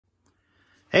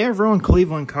Hey everyone,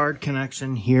 Cleveland Card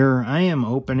Connection here. I am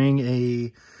opening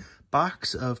a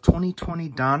box of 2020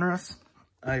 Donruss.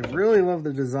 I really love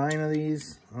the design of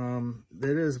these. It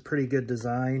is a pretty good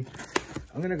design.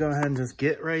 I'm going to go ahead and just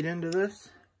get right into this.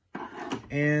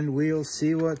 And we'll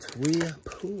see what we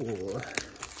pull.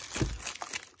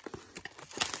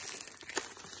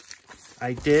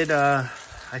 I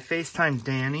FaceTimed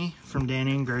Danny from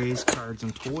Danny and Gray's Cards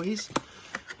and Toys.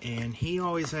 And he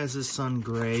always has his son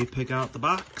Gray pick out the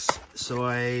box. So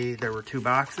there were two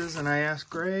boxes and I asked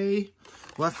Gray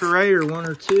left or right or one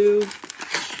or two.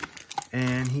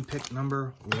 And he picked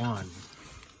number 1.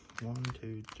 1,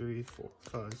 2, 3, 4,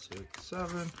 5, 6,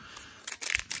 7.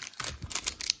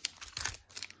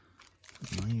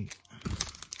 Wait.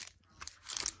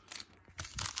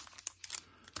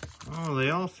 Oh, they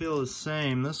all feel the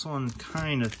same. This one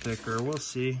kind of thicker. We'll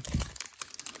see.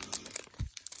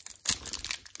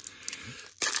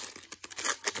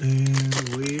 And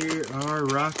we are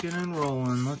rocking and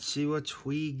rolling. Let's see what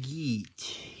we get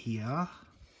here.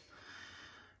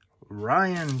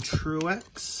 Ryan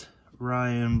Truex,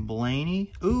 Ryan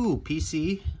Blaney. Ooh,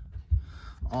 PC.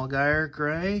 Allgaier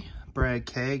Gray, Brad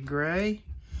K Gray,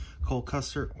 Cole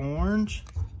Custer Orange,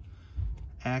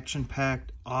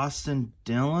 action-packed Austin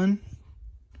Dillon,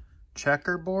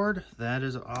 checkerboard. That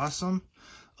is awesome.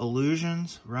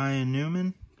 Illusions, Ryan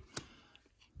Newman,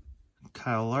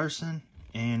 Kyle Larson,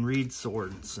 and Reed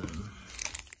Sorensen.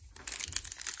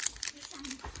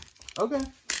 Okay.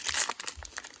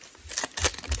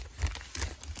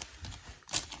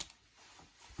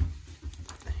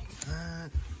 Take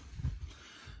that.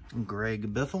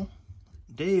 Greg Biffle,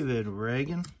 David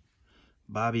Reagan,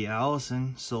 Bobby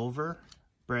Allison, Silver,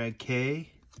 Brad K,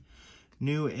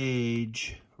 New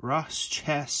Age, Ross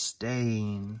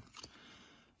Chastain,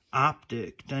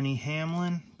 Optic, Denny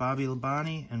Hamlin, Bobby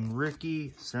Labonte, and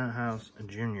Ricky Stenhouse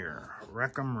Jr.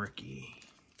 Wreck-em Ricky.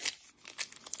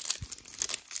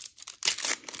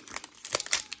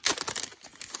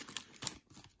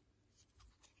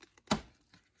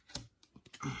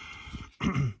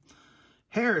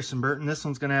 Harrison Burton. This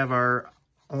one's going to have our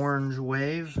orange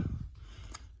wave.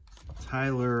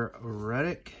 Tyler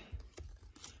Reddick,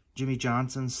 Jimmy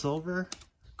Johnson Silver,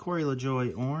 Corey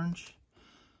LaJoie Orange,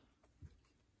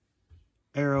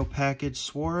 Aero Package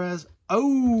Suarez.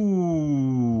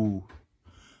 Oh!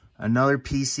 Another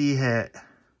PC hit.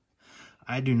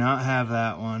 I do not have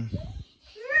that one.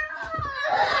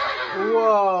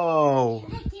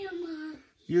 Whoa!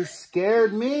 You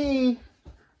scared me!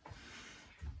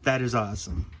 That is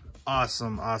awesome.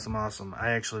 Awesome, awesome, awesome.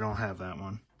 I actually don't have that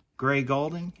one. Gray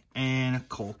Galding and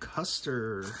Cole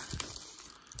Custer.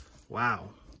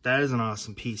 Wow. That is an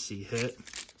awesome PC hit.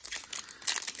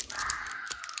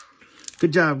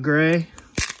 Good job, Gray.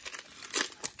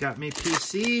 Got me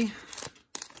PC.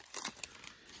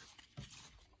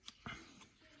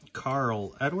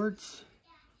 Carl Edwards.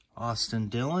 Austin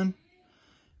Dillon.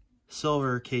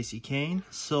 Silver Casey Kane.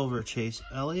 Silver Chase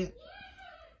Elliott.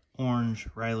 Orange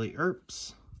Riley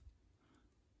Earps.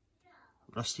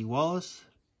 Rusty Wallace.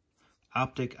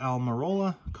 Optic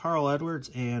Almirola. Carl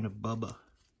Edwards. And Bubba.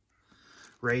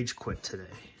 Rage quit today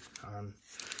on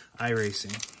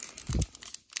iRacing.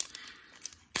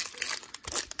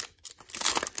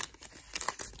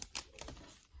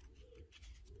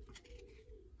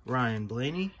 Ryan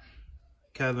Blaney,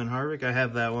 Kevin Harvick. I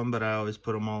have that one, but I always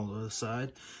put them all to the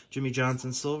side. Jimmy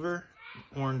Johnson Silver,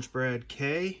 Orange Brad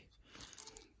K,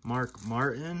 Mark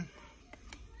Martin,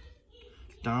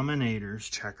 Dominators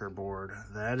checkerboard.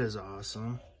 That is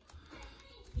awesome.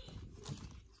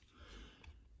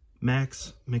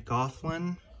 Max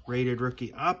McLaughlin, Rated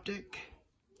Rookie Optic,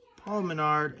 Paul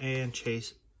Menard, and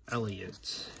Chase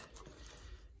Elliott.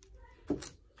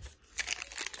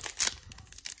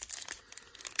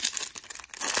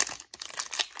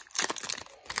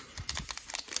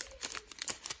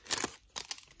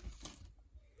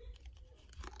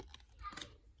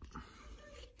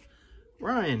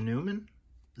 Ryan Newman,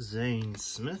 Zane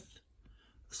Smith,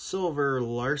 Silver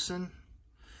Larson,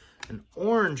 an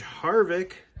orange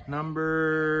Harvick,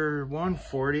 number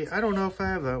 140. I don't know if I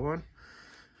have that one.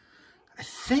 I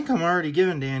think I'm already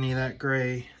giving Danny that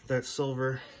gray, that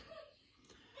silver.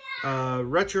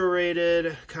 Retro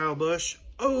rated Kyle Busch.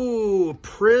 Oh,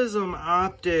 Prism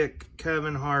Optic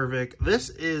Kevin Harvick. This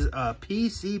is a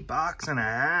PC box and a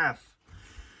half.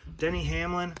 Denny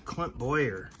Hamlin, Clint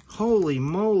Boyer. Holy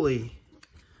moly.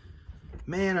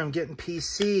 Man, I'm getting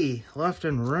PC left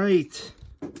and right.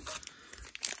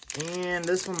 And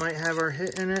this one might have our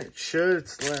hit in it. Should.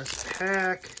 It's the last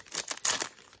pack.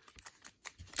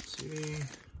 Let's see.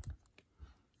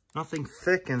 Nothing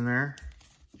thick in there.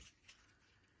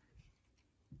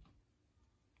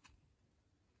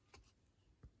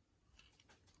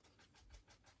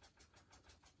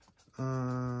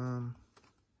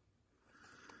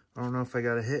 I don't know if I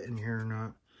got a hit in here or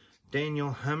not.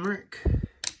 Daniel Hemrick.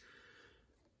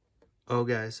 Oh,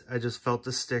 guys, I just felt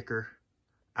the sticker.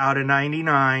 Out of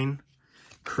 99.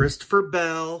 Christopher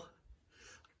Bell.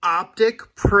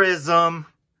 Optic Prism.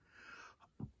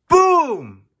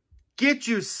 Boom! Get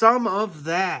you some of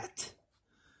that.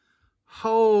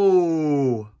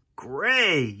 Oh,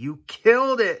 Gray, you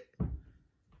killed it.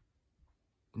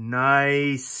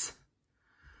 Nice.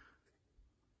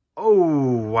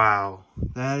 Oh, wow.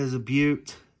 That is a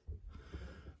beaut.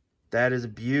 That is a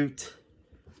beaut.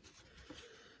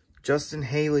 Justin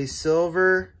Haley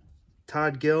silver.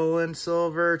 Todd Gilliland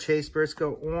silver. Chase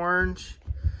Briscoe orange.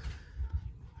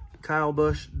 Kyle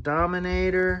Busch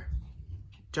Dominator.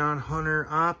 John Hunter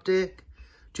Optic.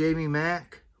 Jamie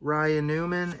Mack. Ryan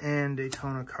Newman. And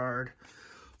Daytona card.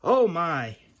 Oh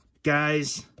my.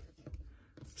 Guys.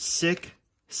 Sick,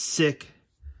 sick,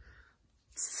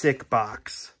 sick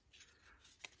box.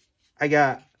 I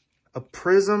got a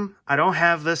Prism. I don't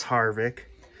have this Harvick.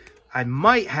 I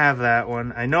might have that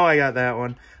one. I know I got that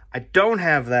one. I don't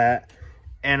have that.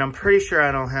 And I'm pretty sure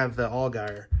I don't have the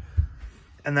Allgaier.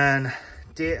 And then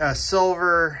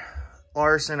silver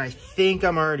Larson, I think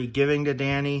I'm already giving to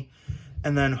Danny.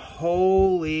 And then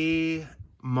holy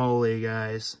moly,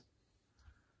 guys.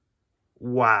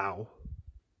 Wow.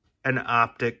 An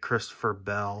Optic Christopher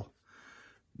Bell.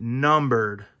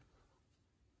 Numbered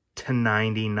to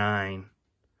 99.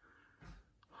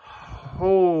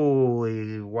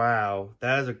 Holy wow.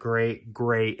 That is a great,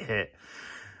 great hit.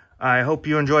 I hope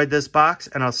you enjoyed this box,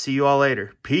 and I'll see you all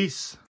later. Peace.